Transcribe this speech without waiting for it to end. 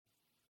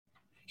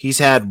He's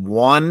had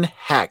one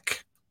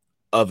heck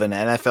of an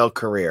NFL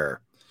career,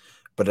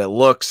 but it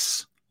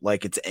looks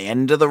like it's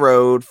end of the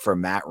road for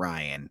Matt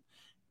Ryan.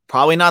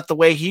 Probably not the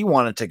way he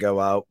wanted to go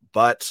out,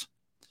 but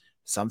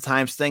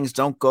sometimes things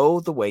don't go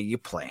the way you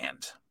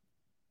planned.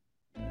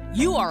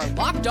 You are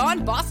Locked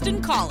On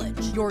Boston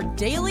College, your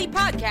daily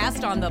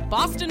podcast on the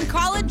Boston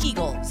College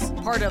Eagles,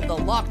 part of the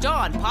Locked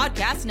On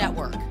Podcast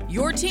Network,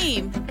 your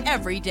team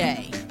every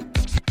day.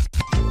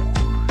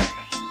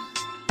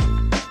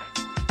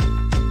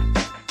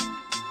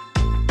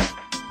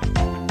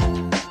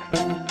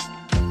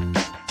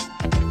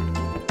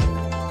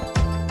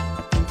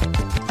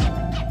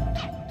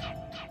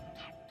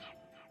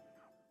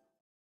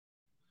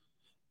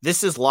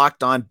 This is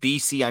Locked On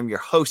BC. I'm your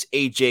host,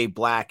 AJ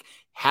Black.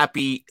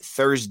 Happy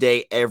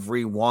Thursday,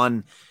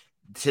 everyone.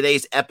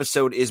 Today's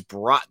episode is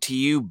brought to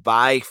you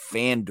by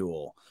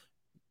FanDuel,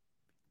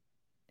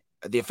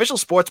 the official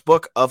sports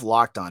book of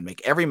Locked On.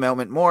 Make every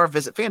moment more.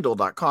 Visit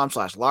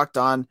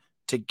FanDuel.com/LockedOn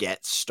to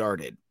get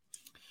started.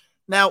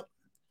 Now,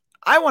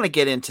 I want to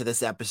get into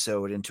this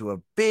episode into a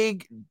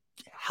big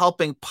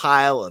helping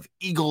pile of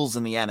Eagles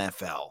in the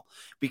NFL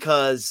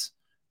because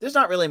there's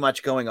not really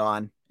much going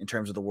on in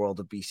terms of the world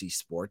of BC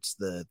sports.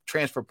 The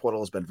transfer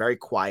portal has been very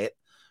quiet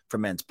for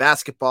men's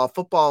basketball.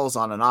 Football is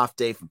on an off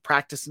day from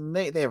practice, and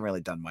they haven't really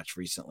done much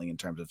recently in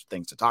terms of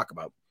things to talk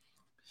about.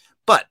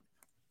 But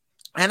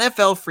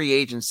NFL free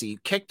agency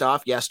kicked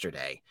off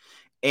yesterday,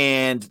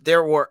 and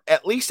there were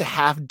at least a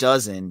half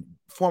dozen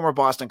former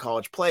Boston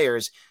College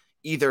players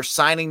either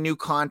signing new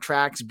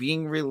contracts,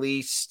 being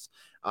released,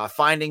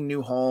 finding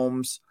new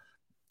homes,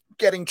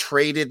 getting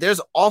traded.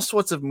 There's all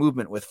sorts of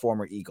movement with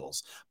former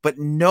Eagles, but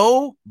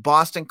no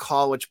Boston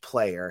College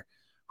player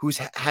who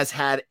has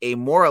had a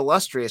more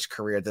illustrious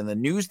career than the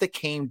news that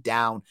came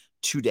down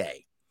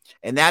today.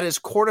 And that is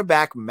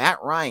quarterback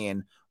Matt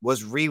Ryan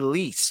was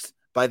released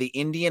by the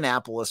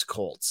Indianapolis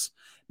Colts.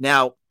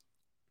 Now,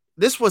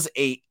 this was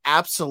a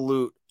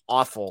absolute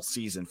awful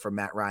season for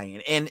Matt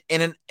Ryan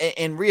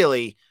and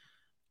really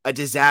a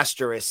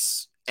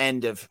disastrous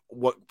end of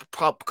what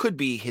could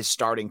be his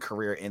starting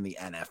career in the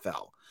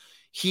NFL.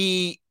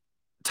 He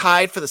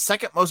tied for the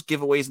second most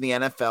giveaways in the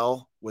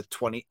NFL with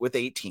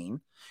 18.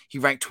 He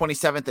ranked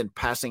 27th in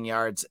passing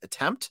yards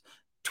attempt,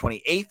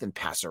 28th in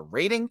passer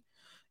rating,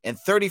 and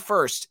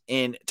 31st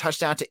in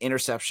touchdown to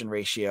interception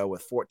ratio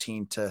with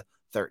 14-13.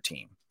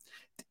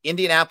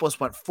 Indianapolis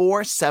went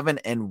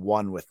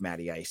 4-7-1 with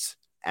Matty Ice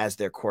as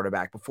their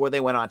quarterback before they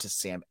went on to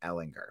Sam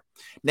Ehlinger.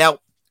 Now,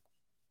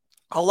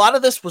 some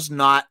of this was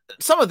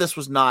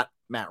not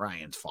Matt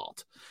Ryan's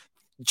fault.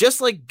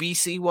 Just like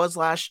BC was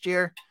last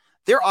year,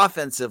 their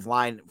offensive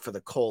line for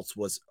the Colts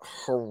was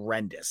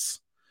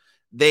horrendous.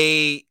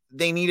 They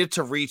needed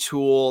to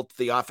retool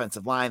the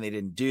offensive line. They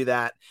didn't do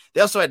that. They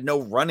also had no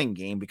running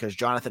game because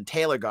Jonathan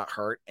Taylor got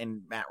hurt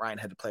and Matt Ryan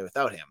had to play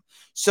without him.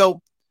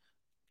 So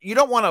you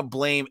don't want to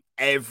blame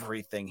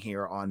everything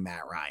here on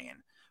Matt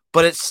Ryan,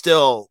 but it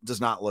still does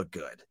not look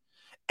good.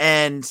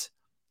 And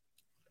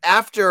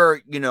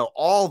after,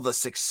 all the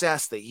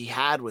success that he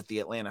had with the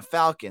Atlanta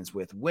Falcons,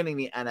 with winning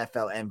the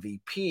NFL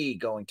MVP,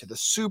 going to the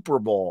Super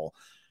Bowl,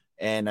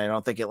 and I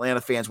don't think Atlanta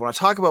fans want to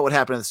talk about what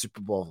happened in the Super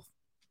Bowl.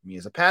 Me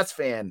as a Pats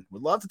fan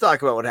would love to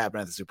talk about what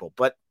happened at the Super Bowl.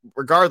 But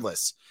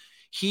regardless,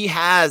 he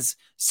has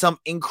some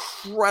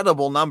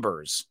incredible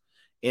numbers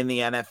in the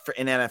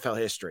NFL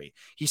history.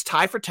 He's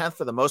tied for 10th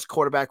for the most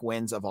quarterback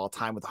wins of all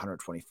time with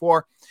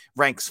 124,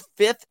 ranks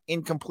 5th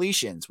in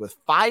completions with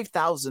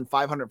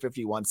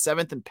 5,551,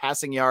 7th in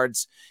passing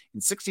yards in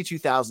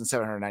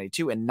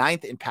 62,792, and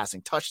 9th in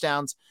passing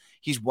touchdowns.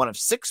 He's one of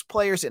 6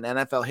 players in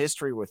NFL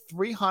history with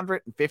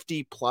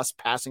 350 plus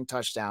passing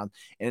touchdowns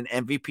and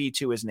an MVP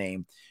to his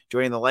name,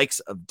 joining the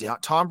likes of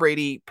Tom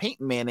Brady,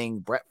 Peyton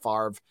Manning, Brett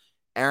Favre,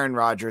 Aaron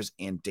Rodgers,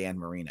 and Dan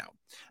Marino.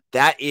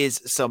 That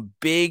is some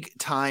big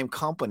time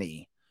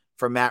company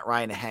for Matt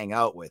Ryan to hang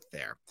out with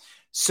there.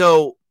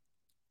 So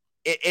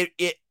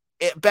it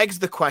begs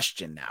the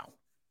question now.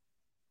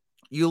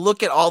 You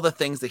look at all the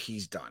things that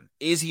he's done.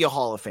 Is he a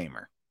Hall of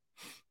Famer?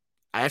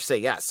 I have to say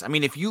yes. I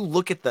mean, if you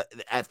look at the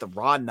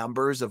raw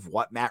numbers of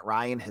what Matt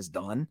Ryan has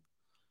done,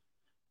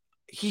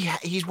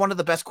 he's one of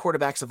the best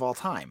quarterbacks of all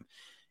time.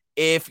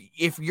 If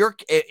you're,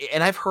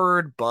 and I've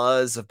heard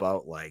buzz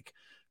about like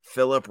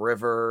Phillip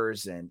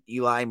Rivers and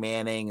Eli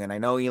Manning, and I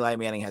know Eli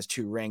Manning has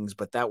 2 rings,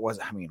 but that was,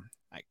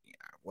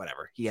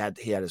 whatever. He had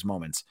his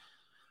moments.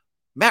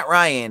 Matt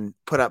Ryan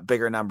put up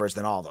bigger numbers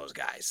than all those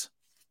guys.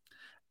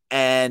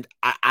 And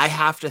I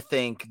have to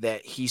think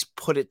that he's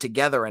put it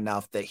together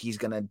enough that he's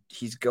going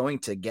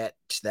to get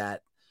to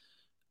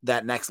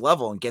that next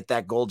level and get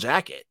that gold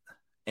jacket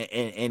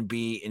and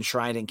be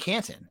enshrined in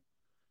Canton.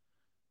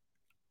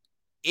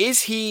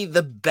 Is he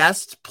the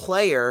best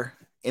player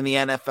in the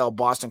NFL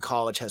Boston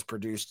College has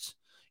produced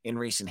in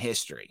recent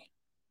history?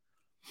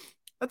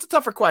 That's a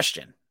tougher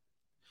question.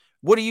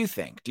 What do you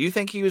think? Do you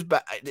think he was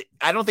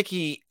I don't think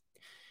he,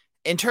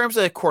 in terms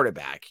of a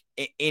quarterback,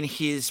 in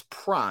his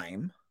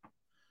prime,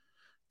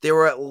 there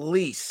were at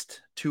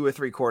least 2 or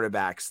 3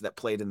 quarterbacks that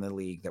played in the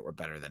league that were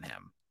better than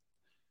him.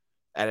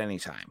 at any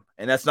time.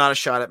 And that's not a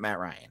shot at Matt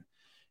Ryan.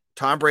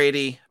 Tom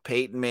Brady,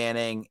 Peyton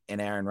Manning, and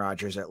Aaron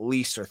Rodgers at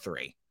least are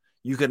 3.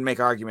 You could make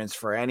arguments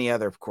for any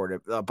other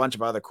a bunch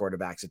of other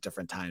quarterbacks at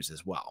different times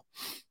as well.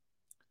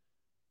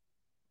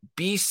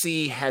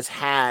 BC has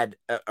had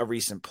a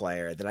recent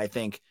player that I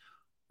think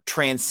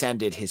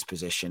transcended his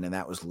position, and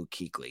that was Luke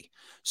Kuechly.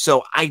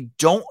 So I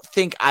don't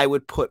think I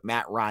would put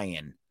Matt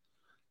Ryan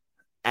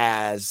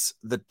as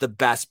the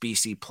best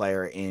BC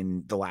player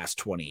in the last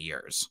 20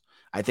 years.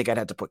 I think I'd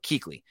have to put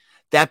Kuechly.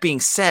 That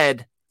being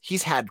said,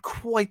 he's had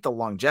quite the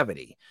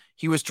longevity.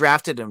 He was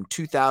drafted in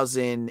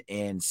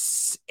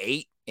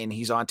 2008, and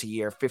he's on to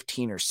year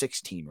 15 or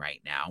 16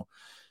 right now.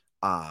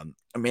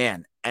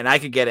 Man, and I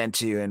could get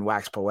into and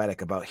wax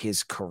poetic about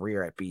his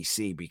career at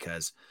BC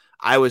because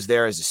I was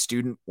there as a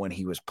student when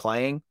he was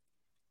playing,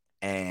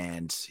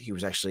 and he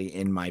was actually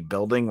in my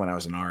building when I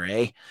was an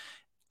RA.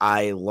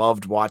 I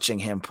loved watching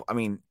him. I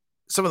mean,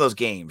 some of those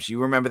games,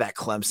 you remember that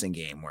Clemson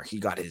game where he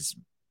got his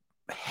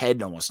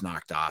head almost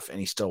knocked off and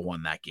he still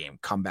won that game.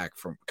 Come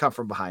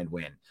from behind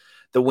win.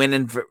 The win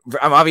in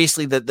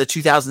obviously the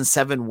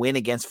 2007 win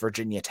against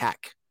Virginia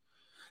Tech.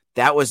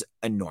 That was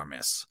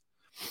enormous.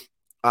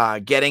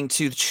 Getting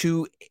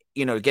BC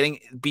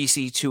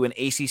to an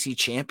ACC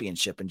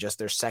championship in just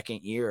their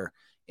second year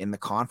in the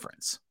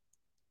conference.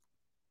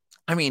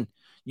 I mean,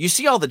 you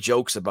see all the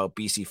jokes about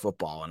BC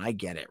football, and I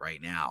get it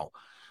right now.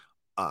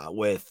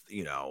 With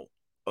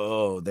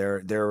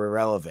they're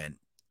irrelevant.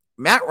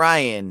 Matt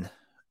Ryan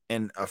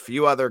and a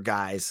few other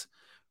guys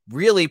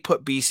really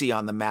put BC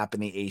on the map in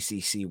the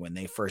ACC when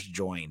they first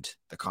joined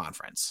the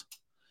conference,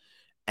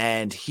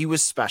 and he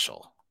was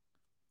special.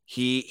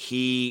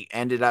 He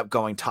ended up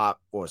going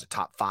top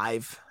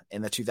 5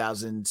 in the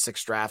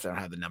 2006 draft. I don't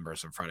have the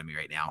numbers in front of me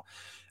right now.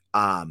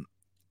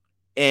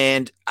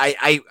 And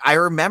I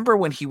remember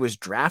when he was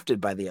drafted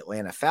by the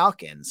Atlanta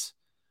Falcons,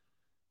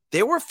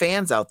 there were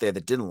fans out there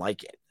that didn't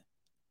like it.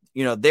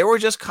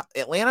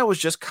 Atlanta was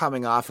just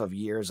coming off of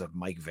years of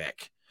Mike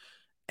Vick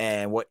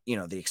and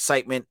the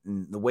excitement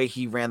and the way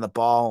he ran the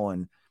ball.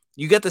 And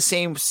you get the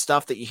same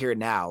stuff that you hear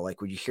now,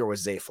 like when you hear with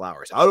Zay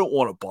Flowers. I don't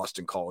want a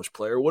Boston College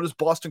player. What has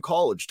Boston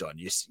College done?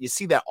 You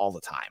see that all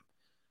the time.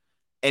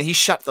 And he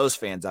shut those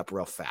fans up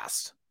real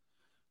fast.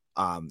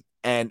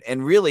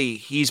 And really,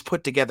 he's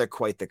put together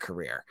quite the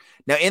career.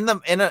 Now, in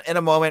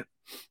a moment,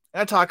 I'm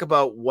going to talk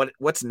about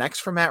what's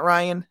next for Matt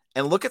Ryan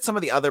and look at some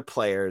of the other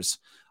players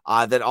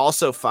that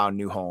also found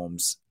new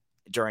homes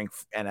during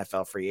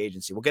NFL free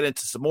agency. We'll get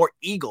into some more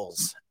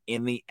Eagles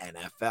in the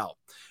NFL.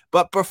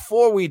 But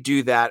before we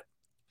do that,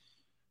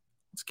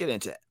 let's get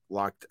into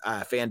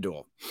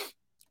FanDuel.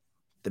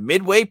 The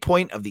midway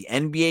point of the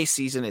NBA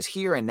season is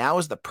here, and now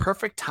is the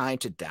perfect time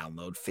to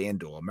download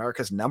FanDuel,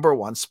 America's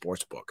 #1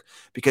 sportsbook,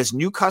 because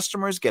new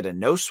customers get a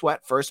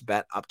no-sweat first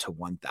bet up to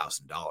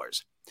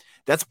 $1,000.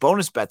 That's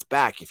bonus bets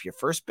back if your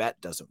first bet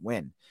doesn't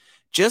win.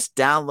 Just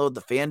download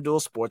the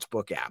FanDuel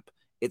Sportsbook app.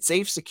 It's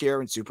safe, secure,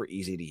 and super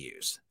easy to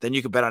use. Then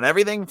you can bet on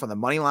everything from the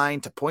money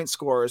line to point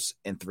scores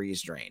and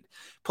threes drained.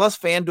 Plus,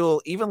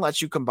 FanDuel even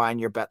lets you combine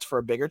your bets for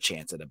a bigger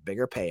chance at a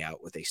bigger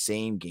payout with a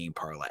same-game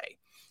parlay.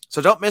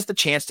 So don't miss the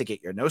chance to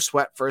get your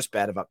no-sweat first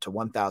bet of up to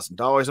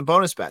 $1,000 in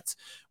bonus bets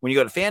when you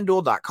go to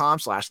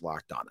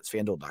FanDuel.com/lockedon. That's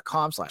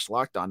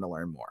FanDuel.com/lockedon to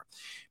learn more.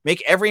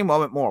 Make every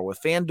moment more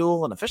with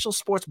FanDuel, an official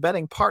sports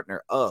betting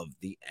partner of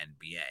the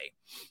NBA.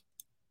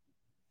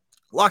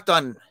 Locked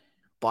On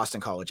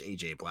Boston College,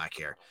 AJ Black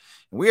here.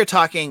 And we are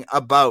talking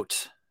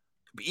about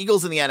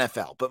Eagles in the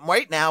NFL. But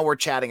right now we're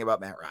chatting about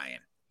Matt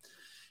Ryan.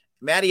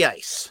 Matty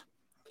Ice,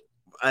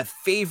 a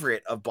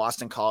favorite of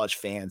Boston College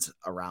fans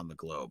around the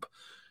globe.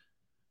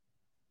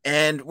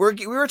 And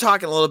we were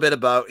talking a little bit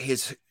about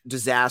his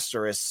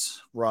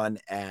disastrous run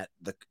at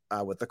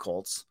with the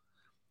Colts.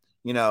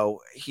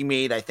 He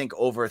made, I think,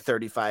 over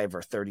 $35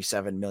 or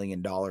 $37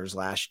 million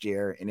last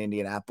year in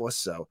Indianapolis.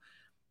 So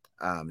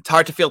it's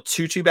hard to feel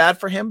too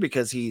bad for him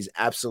because he's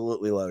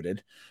absolutely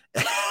loaded,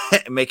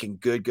 making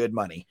good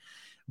money.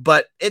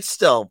 But it's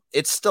still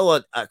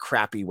a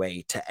crappy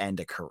way to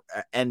end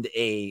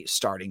a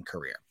starting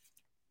career.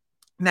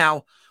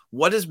 Now,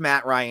 what does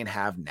Matt Ryan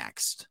have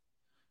next?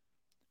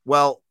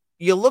 Well,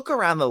 you look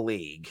around the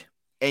league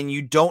and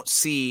you don't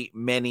see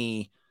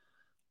many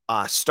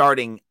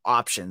starting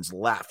options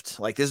left.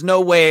 Like, there's no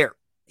way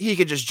he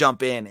could just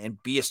jump in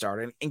and be a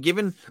starter. And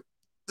given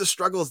the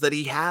struggles that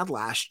he had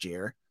last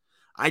year,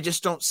 I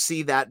just don't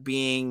see that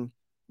being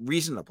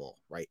reasonable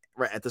right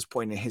at this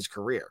point in his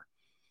career.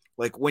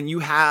 Like, when you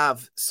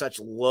have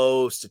such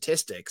low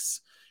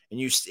statistics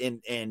and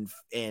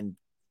and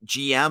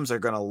GMs are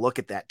going to look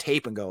at that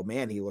tape and go,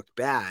 man, he looked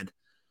bad.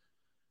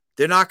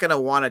 They're not going to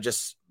want to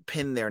just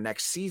pin their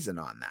next season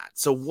on that.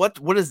 So what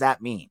does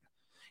that mean?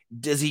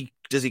 Does he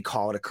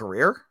call it a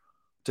career?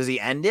 Does he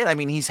end it? I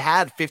mean, he's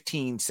had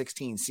 15,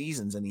 16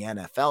 seasons in the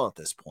NFL at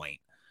this point.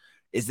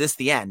 Is this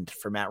the end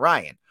for Matt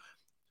Ryan?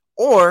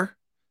 Or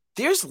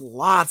there's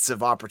lots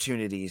of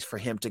opportunities for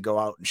him to go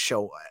out and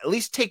show, at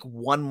least take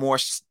one more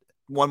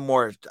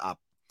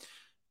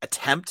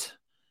attempt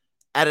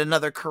at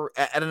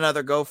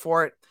another go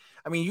for it.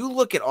 I mean, you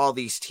look at all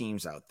these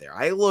teams out there.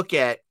 I look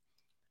at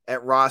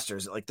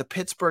rosters like the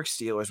Pittsburgh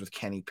Steelers with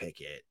Kenny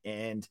Pickett,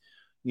 and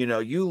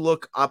you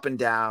look up and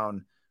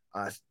down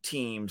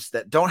teams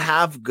that don't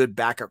have good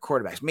backup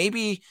quarterbacks.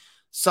 Maybe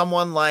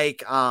someone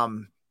like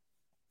the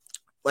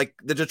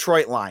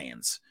Detroit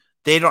Lions.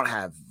 They don't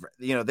have,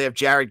 they have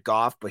Jared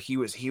Goff, but he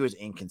was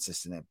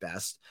inconsistent at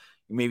best.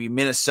 Maybe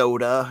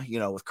Minnesota,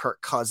 with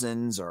Kirk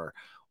Cousins or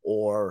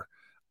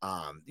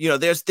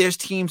there's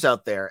teams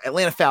out there.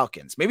 Atlanta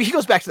Falcons. Maybe he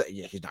goes back to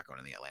he's not going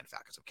to the Atlanta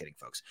Falcons. I'm kidding,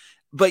 folks.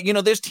 But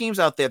there's teams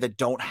out there that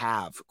don't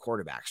have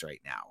quarterbacks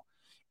right now.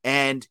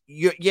 And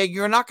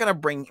you're not going to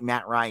bring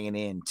Matt Ryan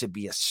in to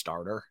be a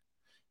starter.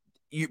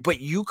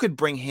 But you could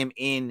bring him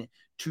in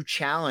to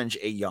challenge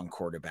a young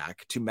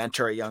quarterback, to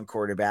mentor a young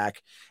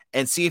quarterback,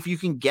 and see if you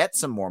can get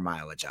some more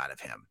mileage out of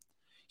him.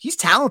 He's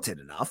talented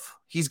enough.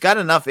 He's got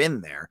enough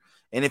in there.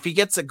 And if he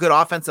gets a good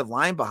offensive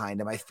line behind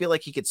him, I feel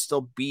like he could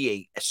still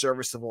be a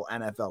serviceable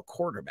NFL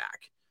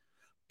quarterback.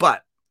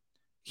 But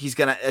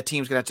a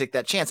team's going to take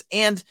that chance.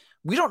 And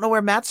we don't know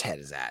where Matt's head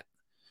is at.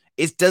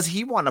 Does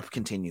he want to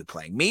continue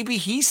playing? Maybe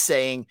he's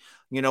saying,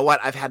 you know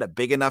what? I've had a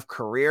big enough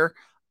career.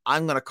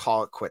 I'm going to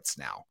call it quits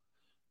now.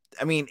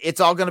 I mean, it's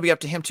all going to be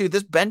up to him too.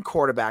 There's been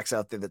quarterbacks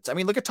out there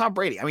look at Tom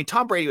Brady. I mean,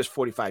 Tom Brady was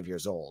 45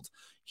 years old.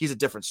 He's a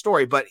different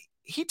story, but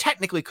he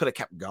technically could have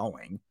kept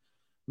going.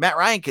 Matt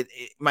Ryan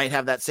might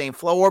have that same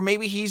flow, or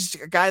maybe he's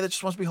a guy that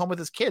just wants to be home with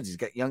his kids. He's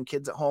got young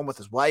kids at home with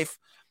his wife.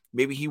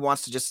 Maybe he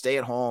wants to just stay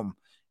at home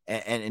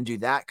and do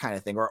that kind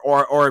of thing,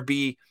 or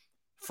be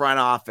front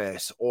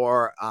office,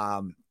 or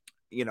on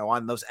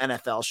those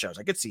NFL shows.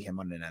 I could see him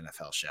on an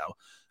NFL show.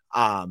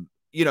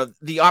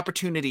 The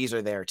opportunities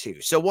are there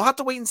too. So we'll have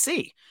to wait and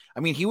see. I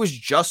mean, he was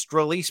just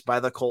released by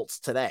the Colts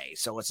today,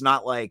 so it's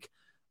not like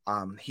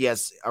he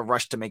has a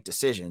rush to make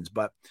decisions,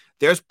 but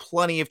there's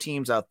plenty of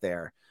teams out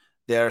there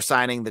that are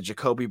signing the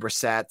Jacoby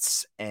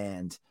Brissetts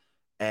and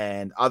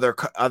other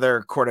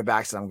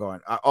quarterbacks that I'm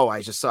going,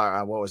 I just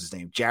saw, what was his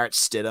name? Jarrett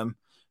Stidham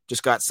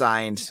just got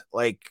signed.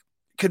 Like,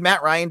 could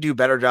Matt Ryan do a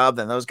better job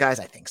than those guys?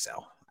 I think so.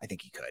 I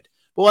think he could.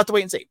 But we'll have to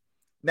wait and see.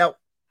 Now,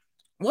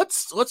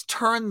 let's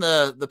turn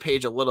the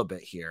page a little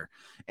bit here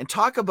and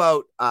talk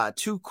about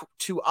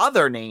two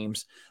other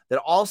names that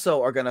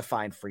also are going to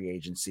find free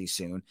agency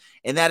soon,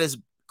 and that is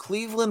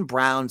Cleveland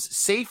Browns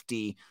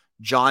safety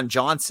John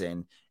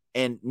Johnson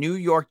and New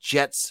York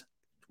Jets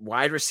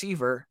wide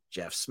receiver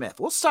Jeff Smith.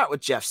 We'll start with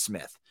Jeff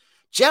Smith.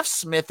 Jeff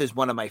Smith is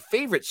one of my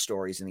favorite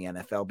stories in the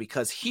NFL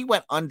because he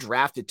went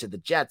undrafted to the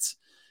Jets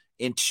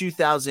in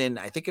 2000,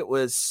 I think it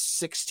was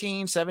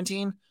 16,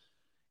 17,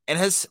 and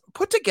has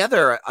put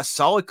together a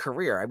solid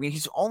career. I mean,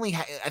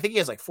 I think he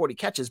has like 40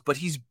 catches, but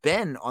he's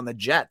been on the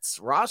Jets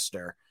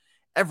roster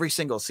every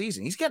single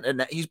season. He's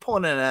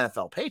pulling in an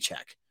NFL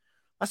paycheck.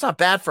 That's not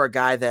bad for a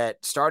guy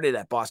that started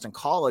at Boston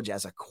College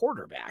as a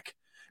quarterback.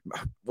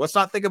 Let's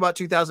not think about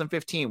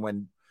 2015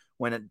 when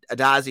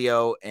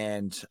Adazio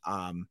and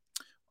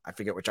I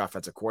forget which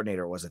offensive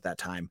coordinator it was at that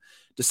time,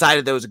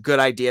 decided that it was a good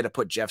idea to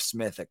put Jeff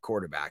Smith at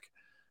quarterback.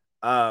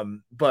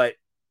 But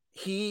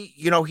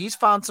he's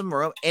found some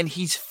room and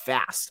he's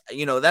fast.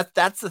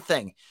 That's the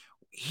thing.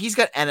 He's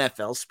got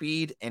NFL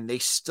speed and they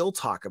still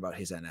talk about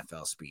his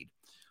NFL speed.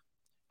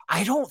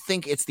 I don't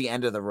think it's the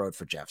end of the road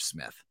for Jeff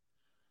Smith.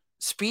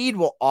 Speed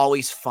will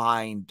always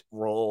find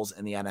roles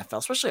in the NFL,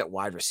 especially at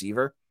wide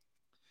receiver.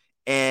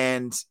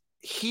 And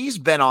he's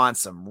been on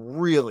some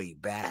really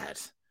bad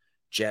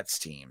Jets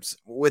teams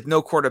with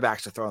no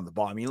quarterbacks to throw on the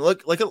ball. I mean,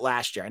 look at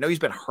last year. I know he's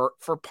been hurt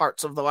for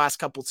parts of the last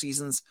couple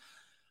seasons,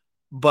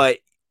 but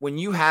when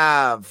you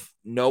have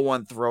no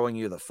one throwing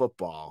you the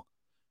football,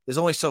 there's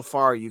only so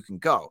far you can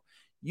go.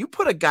 You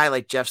put a guy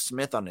like Jeff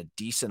Smith on a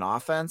decent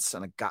offense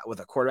and a guy with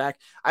a quarterback.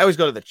 I always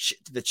go to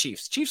the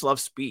Chiefs. Chiefs love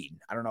speed.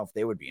 I don't know if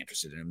they would be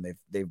interested in him.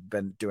 They've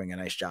been doing a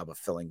nice job of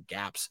filling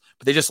gaps,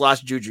 but they just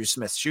lost Juju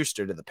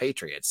Smith-Schuster to the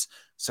Patriots.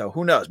 So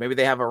who knows? Maybe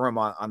they have a room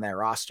on their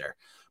roster.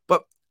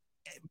 But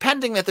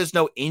pending that there's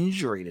no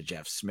injury to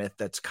Jeff Smith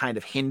that's kind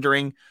of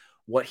hindering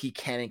what he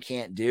can and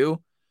can't do,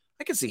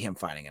 I can see him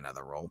finding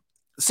another role.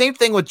 Same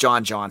thing with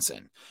John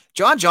Johnson.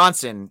 John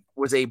Johnson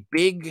was a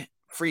big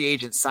free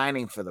agent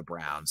signing for the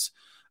Browns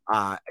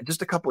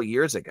just a couple of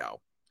years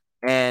ago.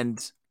 And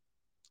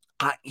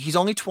he's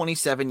only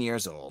 27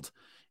 years old.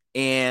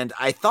 And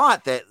I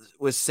thought that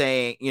was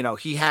saying,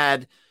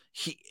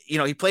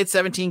 he played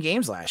 17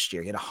 games last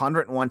year. He had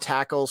 101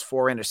 tackles,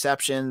 4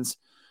 interceptions,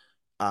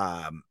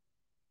 and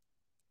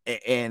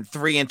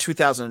 3 in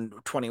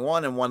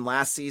 2021 and 1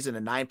 last season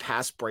and 9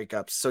 pass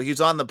breakups. So he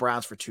was on the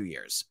Browns for 2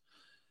 years.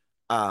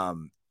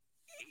 I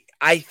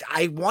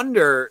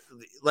wonder,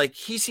 like,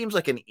 he seems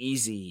like an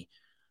easy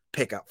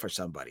pickup for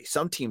somebody.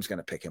 Some team's going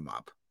to pick him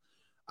up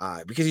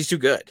because he's too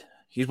good.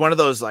 He's one of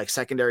those like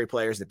secondary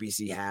players that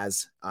BC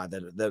has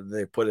that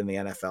they put in the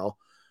NFL.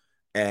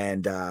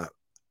 And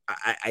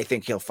I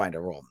think he'll find a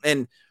role.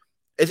 And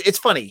it's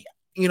funny,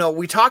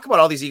 we talk about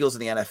all these Eagles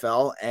in the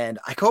NFL and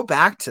I go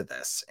back to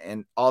this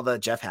and all the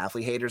Jeff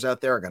Hafley haters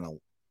out there are going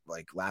to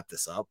like lap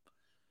this up.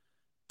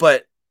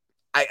 But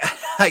I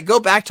I go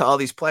back to all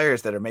these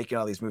players that are making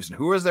all these moves, and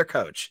who was their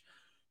coach?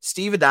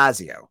 Steve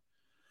Adazio.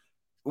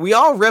 We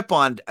all rip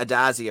on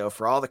Adazio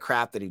for all the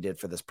crap that he did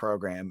for this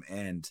program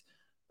and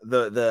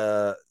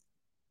the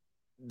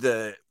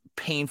the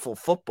painful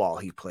football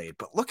he played.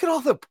 But look at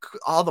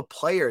all the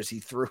players he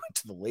threw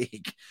into the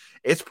league.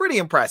 It's pretty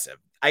impressive.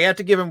 I have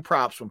to give him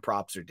props when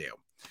props are due.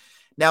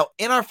 Now,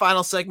 in our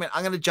final segment,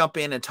 I'm going to jump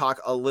in and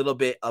talk a little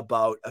bit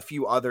about a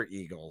few other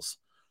Eagles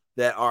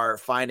that are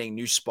finding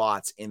new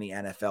spots in the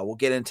NFL. We'll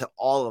get into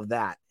all of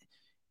that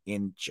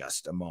in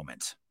just a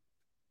moment.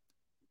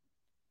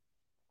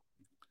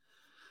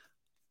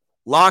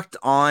 Locked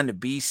on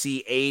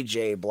BC,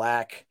 AJ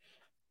Black.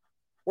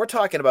 We're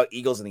talking about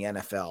Eagles in the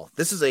NFL.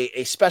 This is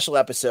a special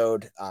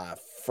episode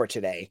for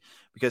today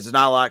because there's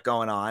not a lot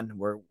going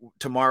on.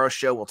 Tomorrow's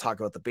show, we'll talk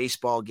about the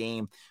baseball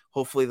game.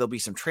 Hopefully there'll be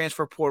some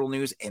transfer portal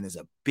news, and there's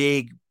a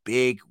big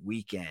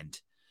weekend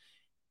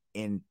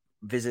in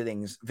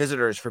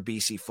visitors for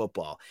BC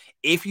football.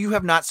 If you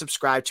have not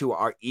subscribed to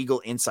our Eagle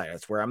Insider,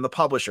 that's where I'm the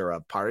publisher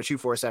of part of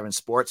 247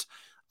 Sports.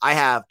 I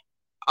have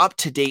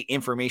up-to-date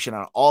information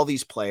on all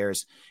these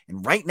players.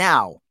 And right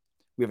now,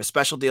 we have a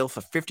special deal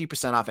for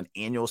 50% off an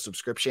annual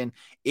subscription.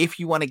 If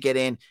you want to get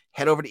in,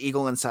 head over to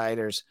Eagle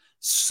Insiders,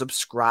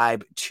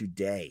 subscribe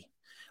today.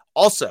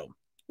 Also,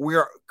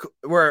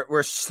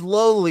 we're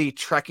slowly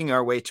trekking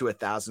our way to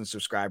 1,000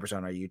 subscribers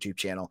on our YouTube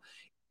channel.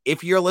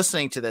 If you're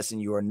listening to this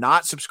and you are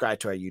not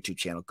subscribed to our YouTube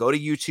channel, go to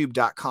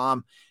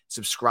youtube.com,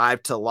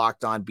 subscribe to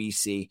Locked On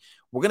BC.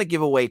 We're going to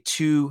give away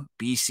 2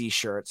 BC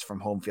shirts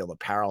from Home Field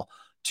Apparel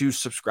to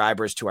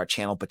subscribers to our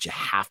channel, but you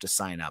have to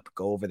sign up.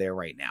 Go over there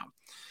right now.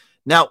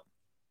 Now,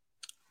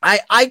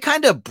 I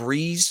kind of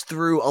breezed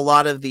through a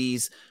lot of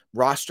these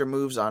roster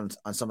moves on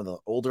some of the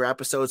older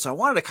episodes, so I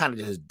wanted to kind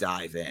of just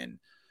dive in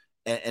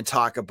and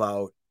talk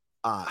about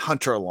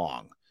Hunter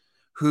Long,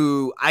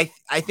 who I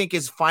think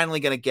is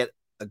finally going to get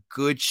a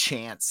good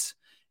chance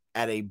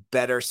at a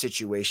better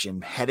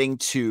situation heading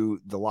to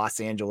the Los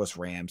Angeles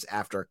Rams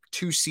after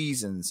 2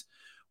 seasons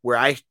where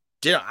I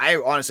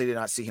honestly did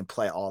not see him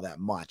play all that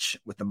much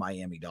with the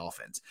Miami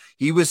Dolphins.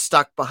 He was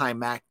stuck behind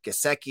Matt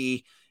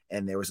Gesicki,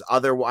 and there was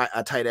other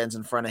tight ends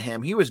in front of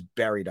him. He was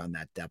buried on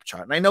that depth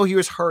chart, and I know he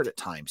was hurt at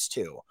times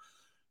too.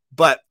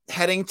 But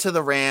heading to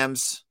the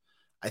Rams,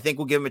 I think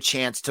we'll give him a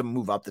chance to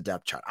move up the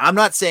depth chart. I'm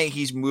not saying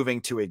he's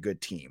moving to a good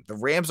team. The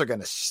Rams are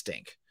going to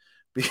stink.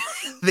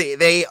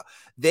 they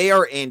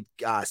are in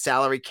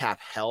salary cap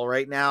hell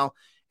right now.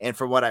 And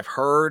from what I've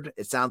heard,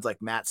 it sounds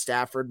like Matt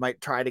Stafford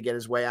might try to get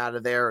his way out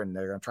of there, and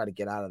they're going to try to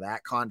get out of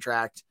that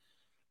contract.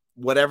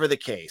 Whatever the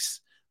case,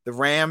 the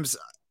Rams,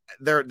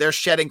 they're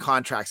shedding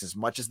contracts as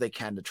much as they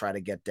can to try to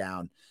get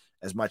down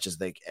as much as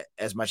they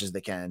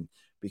can,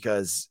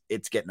 because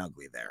it's getting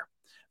ugly there.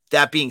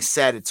 That being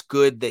said, it's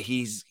good that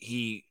he's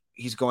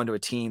going to a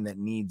team that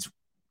needs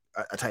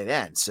a tight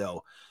end.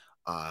 So,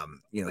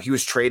 he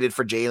was traded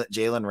for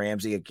Jalen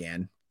Ramsey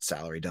again,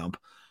 salary dump.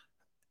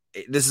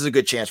 This is a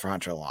good chance for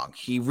Hunter Long.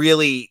 He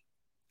really,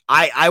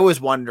 I was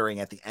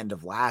wondering at the end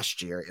of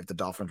last year if the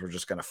Dolphins were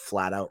just going to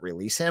flat out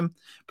release him,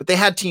 but they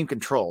had team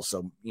control.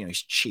 So,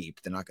 he's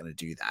cheap. They're not going to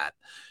do that,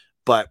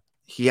 but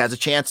he has a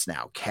chance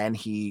now. Can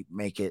he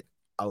make it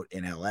out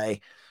in LA?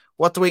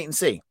 We'll have to wait and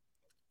see.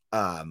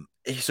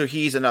 So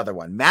he's another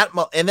one.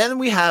 And then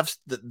we have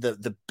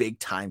the big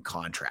time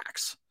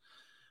contracts,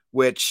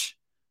 which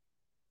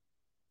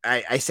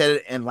I said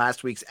it in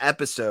last week's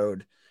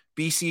episode.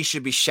 BC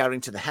should be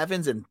shouting to the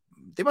heavens, and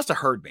they must have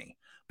heard me,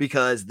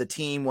 because the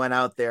team went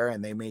out there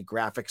and they made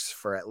graphics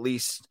for at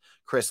least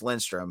Chris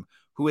Lindstrom,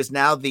 who is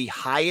now the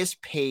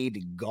highest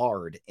paid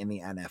guard in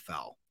the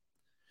NFL.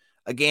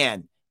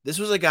 Again, this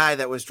was a guy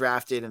that was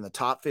drafted in the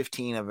top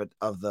 15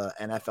 of the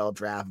NFL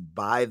draft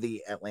by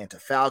the Atlanta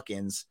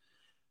Falcons.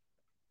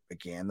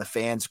 Again, the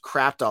fans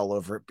crapped all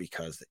over it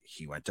because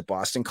he went to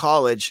Boston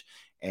College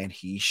and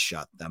he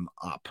shut them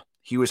up.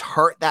 He was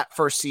hurt that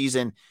first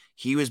season.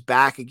 He was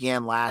back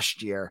again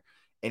last year,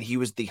 and he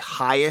was the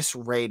highest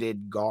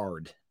rated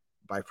guard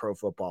by Pro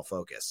Football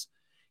Focus.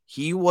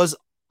 He was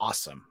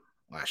awesome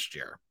last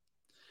year.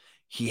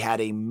 He had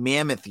a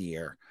mammoth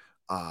year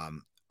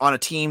on a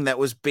team that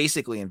was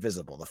basically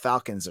invisible. The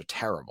Falcons are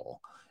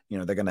terrible.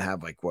 They're going to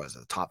have a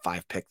top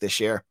 5 pick this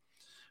year.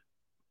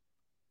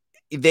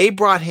 They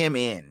brought him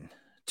in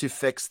to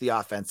fix the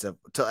offensive,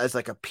 as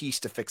a piece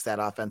to fix that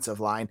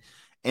offensive line.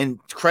 And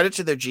credit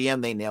to their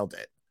GM, they nailed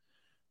it.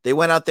 They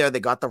went out there,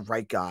 they got the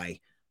right guy,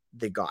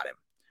 they got him.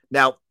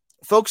 Now,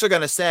 folks are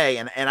going to say,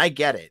 and I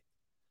get it,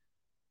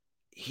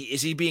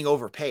 is he being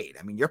overpaid?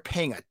 I mean, you're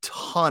paying a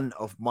ton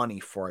of money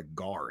for a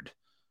guard.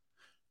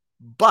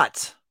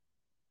 But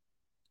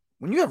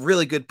when you have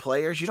really good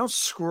players, you don't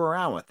screw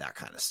around with that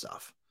kind of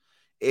stuff.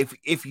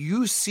 If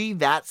you see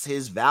that's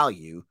his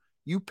value,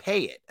 you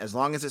pay it, as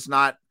long as it's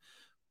not,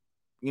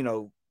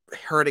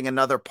 hurting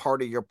another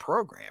part of your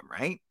program,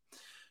 right?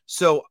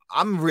 So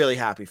I'm really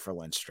happy for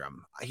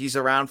Lindstrom. He's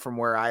around from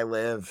where I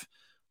live.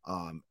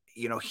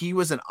 He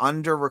was an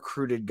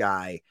under-recruited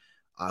guy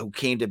who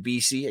came to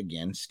BC,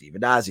 again, Steve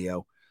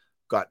Adazio,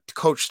 got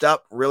coached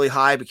up really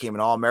high, became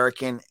an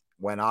All-American,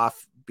 went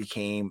off,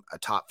 became a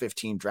top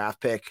 15 draft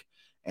pick,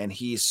 and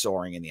he's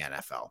soaring in the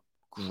NFL.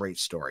 Great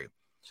story.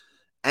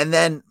 And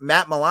then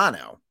Matt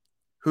Milano,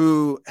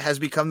 who has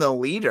become the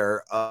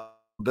leader of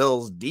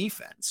Bills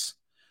defense,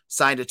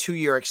 signed a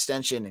 2-year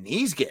extension, and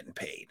he's getting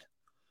paid.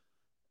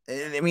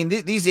 I mean,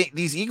 these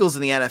Eagles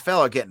in the NFL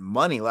are getting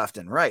money left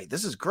and right.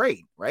 This is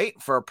great, right?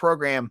 For a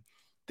program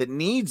that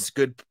needs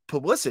good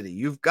publicity.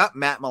 You've got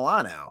Matt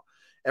Milano.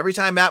 Every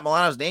time Matt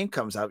Milano's name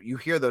comes out, you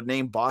hear the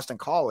name Boston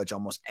College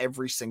almost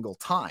every single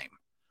time.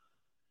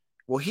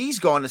 Well, he's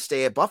going to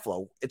stay at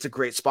Buffalo. It's a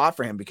great spot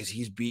for him because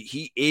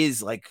he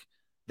is like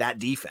that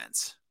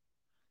defense.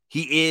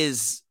 He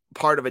is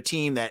part of a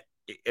team that,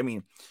 I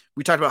mean,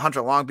 we talked about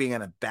Hunter Long being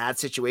in a bad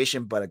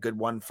situation, but a good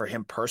one for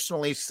him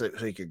personally so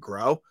he could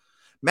grow.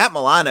 Matt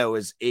Milano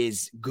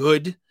is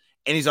good,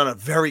 and he's on a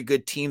very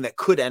good team that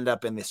could end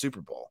up in the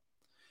Super Bowl.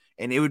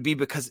 And it would be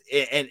because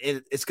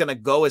it's going to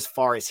go as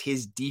far as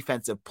his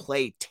defensive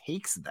play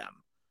takes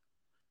them.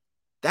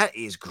 That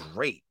is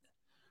great.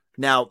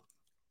 Now,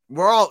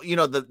 we're all,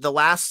 the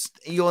last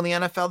Eagle in the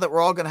NFL that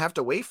we're all going to have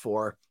to wait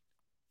for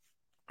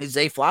is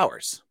Zay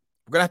Flowers.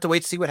 We're going to have to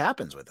wait to see what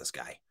happens with this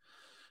guy.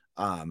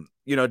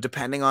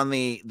 Depending on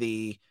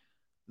the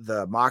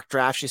mock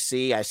drafts you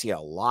see, I see a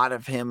lot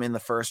of him in the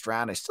first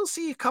round. I still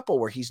see a couple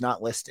where he's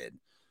not listed,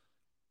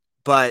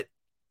 but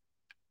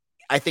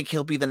I think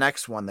he'll be the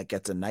next one that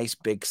gets a nice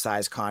big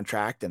size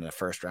contract and a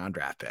first round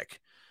draft pick.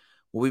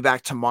 We'll be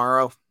back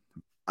tomorrow.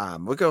 Hey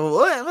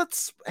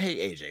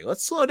AJ,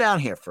 let's slow down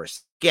here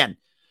first. Again,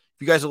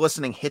 if you guys are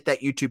listening, hit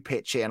that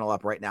YouTube channel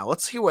up right now.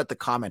 Let's hear what the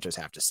commenters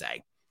have to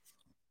say.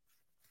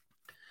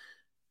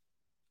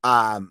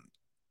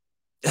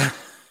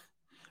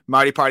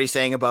 Marty Party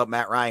saying about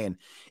Matt Ryan,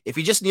 if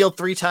he just kneeled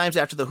 3 times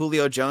after the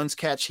Julio Jones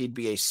catch, he'd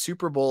be a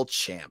Super Bowl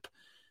champ.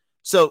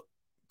 So,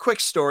 quick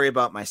story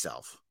about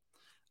myself.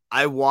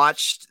 I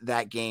watched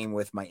that game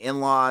with my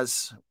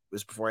in-laws. It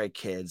was before I had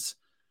kids.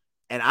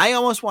 And I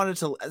almost wanted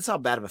to, that's how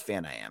bad of a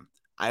fan I am.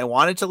 I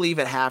wanted to leave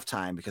at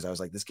halftime because I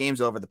was like, this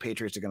game's over. The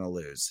Patriots are going to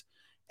lose.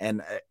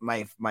 And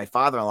my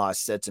father-in-law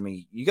said to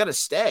me, you got to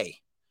stay.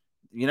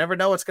 You never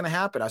know what's going to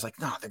happen. I was like,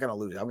 no, they're going to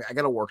lose. I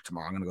got to work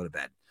tomorrow. I'm going to go to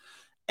bed.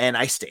 And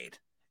I stayed.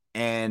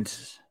 And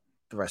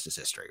the rest is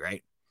history,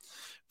 right?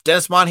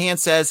 Dennis Monahan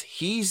says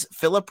he's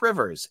Phillip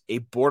Rivers, a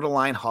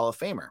borderline Hall of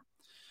Famer.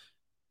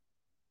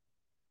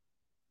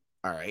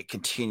 All right,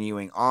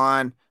 continuing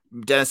on.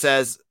 Dennis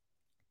says,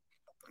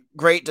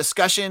 great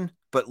discussion,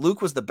 but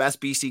Luke was the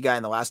best BC guy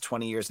in the last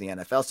 20 years in the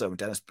NFL, so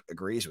Dennis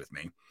agrees with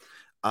me.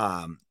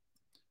 And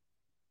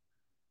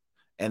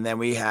then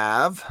we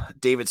have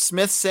David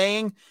Smith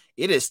saying,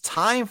 it is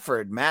time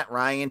for Matt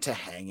Ryan to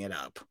hang it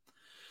up.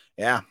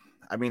 Yeah,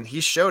 I mean,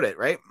 he showed it,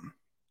 right?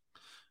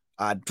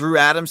 Drew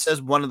Adams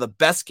says one of the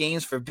best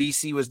games for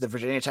BC was the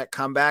Virginia Tech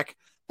comeback.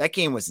 That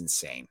game was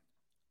insane.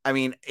 I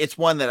mean, it's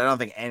one that I don't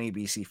think any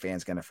BC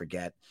fan's going to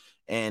forget.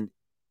 And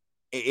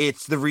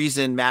it's the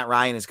reason Matt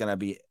Ryan is going to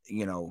be,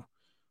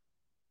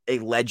 a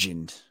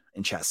legend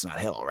in Chestnut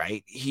Hill,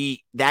 right?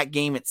 That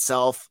game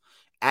itself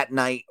at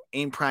night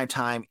in prime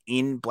time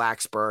in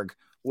Blacksburg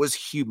was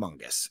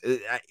humongous.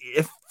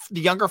 If the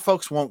younger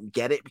folks won't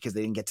get it because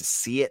they didn't get to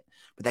see it,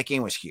 but that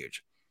game was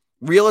huge.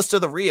 Realist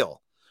of the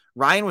real.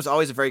 Ryan was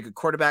always a very good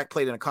quarterback,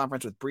 played in a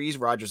conference with Breeze,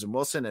 Rodgers, and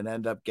Wilson, and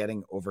ended up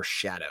getting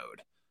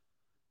overshadowed.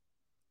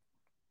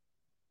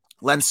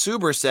 Len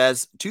Suber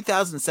says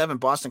 2007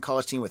 Boston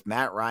College team with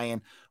Matt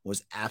Ryan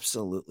was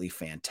absolutely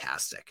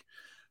fantastic.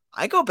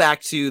 I go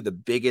back to the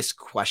biggest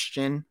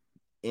question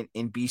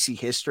in BC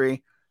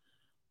history.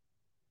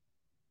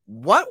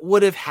 What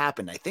would have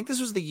happened? I think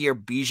this was the year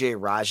BJ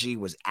Raji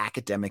was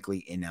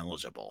academically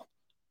ineligible.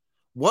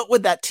 What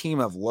would that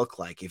team have looked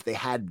like if they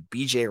had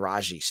BJ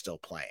Raji still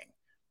playing?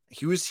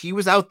 He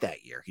was out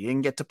that year. He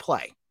didn't get to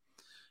play.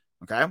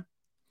 Okay.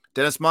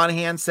 Dennis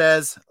Monahan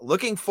says,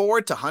 looking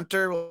forward to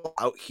Hunter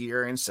out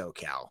here in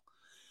SoCal.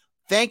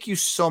 Thank you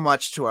so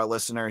much to our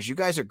listeners. You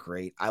guys are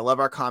great. I love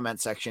our comment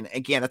section.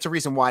 Again, that's a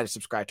reason why to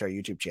subscribe to our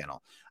YouTube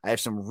channel. I have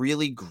some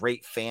really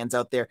great fans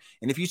out there.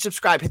 And if you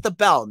subscribe, hit the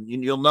bell.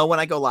 You'll know when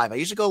I go live. I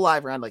usually go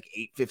live around like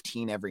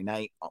 8:15 every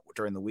night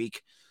during the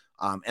week.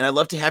 And I'd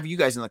love to have you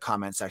guys in the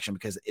comment section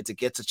because it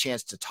gets a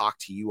chance to talk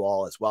to you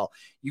all as well.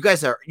 You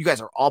guys are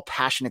all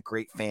passionate,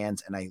 great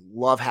fans. And I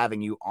love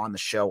having you on the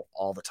show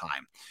all the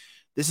time.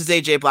 This is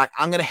AJ Black.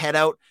 I'm going to head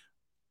out.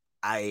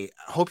 I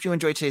hope you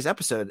enjoyed today's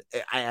episode.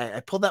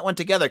 I pulled that one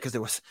together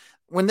because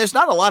when there's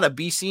not a lot of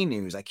BC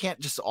news, I can't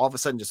just all of a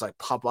sudden just like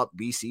pop up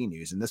BC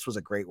news. And this was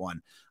a great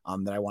one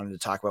that I wanted to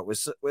talk about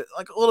with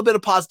like a little bit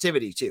of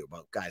positivity too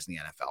about guys in the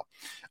NFL.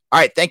 All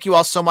right. Thank you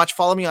all so much.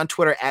 Follow me on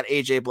Twitter at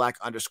AJ Black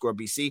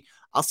 _BC.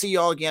 I'll see you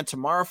all again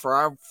tomorrow for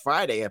our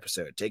Friday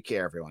episode. Take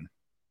care, everyone.